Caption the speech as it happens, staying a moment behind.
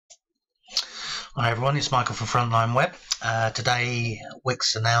Hi everyone, it's Michael from Frontline Web. Today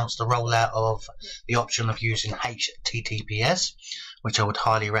Wix announced the rollout of the option of using HTTPS, which I would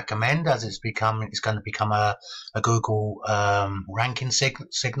highly recommend as it's going to become a Google ranking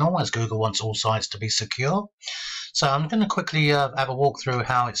signal, as Google wants all sites to be secure. So I'm going to quickly have a walk through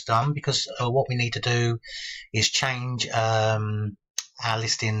how it's done, because what we need to do is change our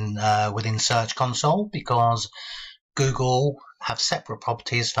listing within Search Console, because Google have separate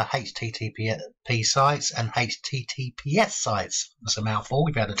properties for HTTP sites and HTTPS sites. That's a mouthful.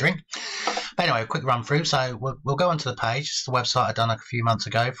 We've had a drink. But anyway, a quick run through. So we'll go onto the page. It's the website I've done a few months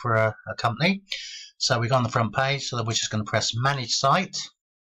ago for a company. So we go on the front page. So we're just going to press Manage Site.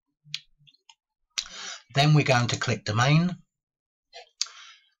 Then we're going to click Domain.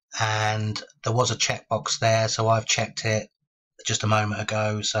 And there was a checkbox there, so I've checked it just a moment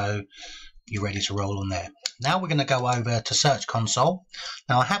ago. So you're ready to roll on there. Now we're going to go over to Search Console.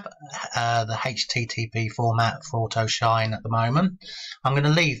 Now I have the HTTP format for Auto Shine at the moment. I'm going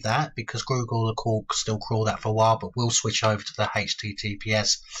to leave that because Google will still crawl that for a while, but we'll switch over to the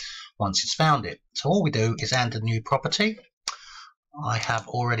HTTPS once it's found it. So all we do is add a new property. I have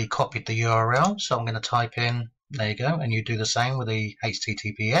already copied the URL, so I'm going to type in, there you go, and you do the same with the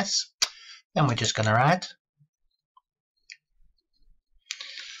HTTPS. Then we're just going to add.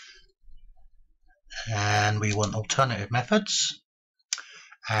 And we want alternative methods,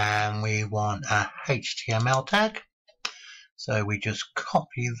 and we want a HTML tag, so we just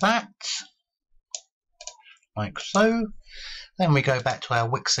copy that like so. Then we go back to our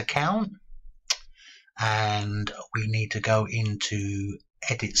Wix account, and we need to go into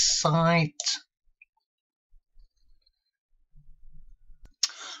Edit Site.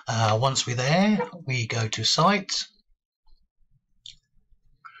 Once we're there, we go to Site,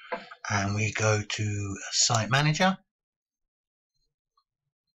 and we go to Site Manager.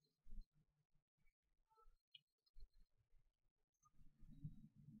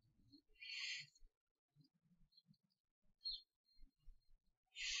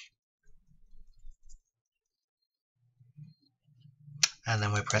 And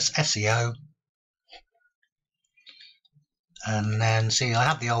then we press SEO. And then see, I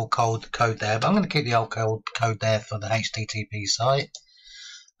have the old code there, but I'm going to keep the old code there for the HTTP site.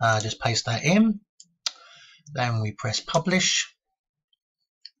 Just paste that in. Then we press Publish.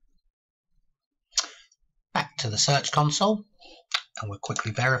 Back to the Search Console, and we'll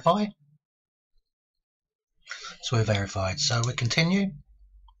quickly verify. So we're verified. So we continue.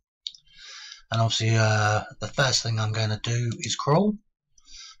 And obviously the first thing I'm going to do is crawl.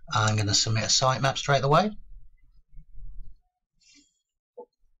 I'm going to submit a sitemap straight away.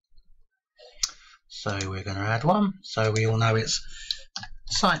 So we're going to add one. So we all know it's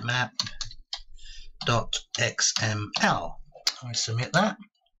sitemap.xml. I submit that.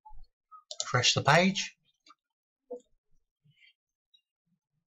 Refresh the page.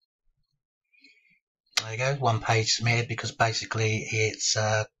 There you go, one page submitted, because basically it's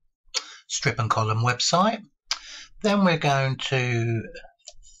a strip and column website. Then we're going to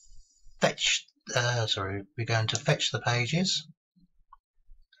fetch the pages.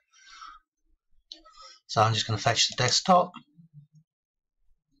 So I'm just going to fetch the desktop.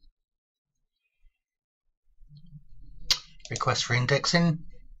 Request for indexing.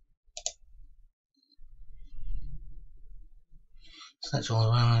 So that's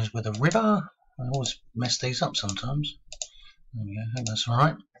all with a river. I always mess these up sometimes. There we go, I hope that's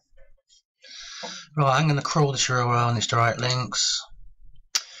alright. Right, I'm going to crawl this URL and its direct links.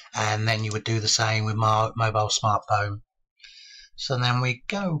 And then you would do the same with my mobile smartphone. So then we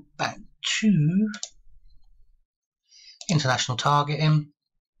go back to international targeting.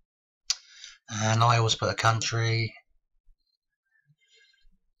 And I always put a country.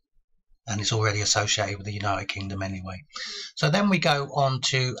 And it's already associated with the United Kingdom anyway. So then we go on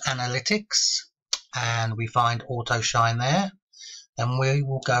to Analytics, and we find Auto Shine there. Then we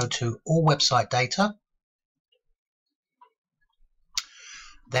will go to All Website Data.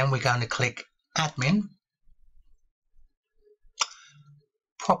 Then we're going to click Admin,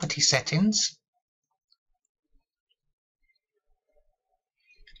 Property Settings.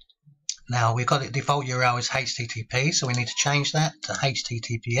 Now we've got it, default URL is HTTP, so we need to change that to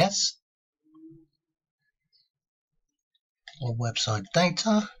HTTPS. Or website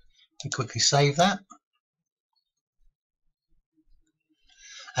data. We quickly save that.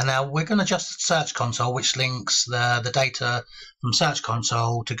 And now we're going to adjust Search Console, which links the data from Search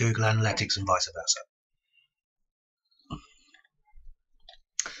Console to Google Analytics and vice versa.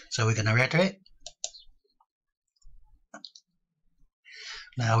 So we're going to edit it.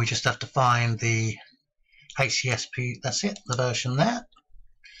 Now we just have to find the HTTP, that's it, the version there.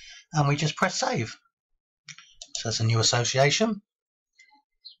 and we just press save. So it's a new association.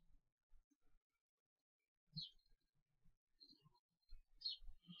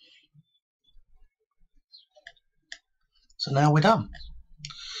 So now we're done.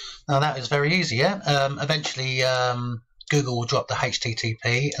 Now that is very easy, yeah? Eventually Google will drop the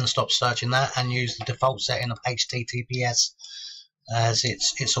HTTP and stop searching that and use the default setting of HTTPS as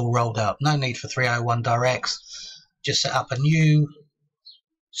it's all rolled up. No need for 301 directs. Just set up a new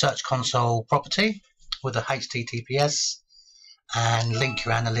Search Console property with a HTTPS and link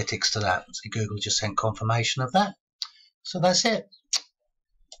your analytics to that. So Google just sent confirmation of that. So that's it.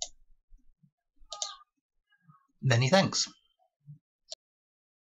 Many thanks.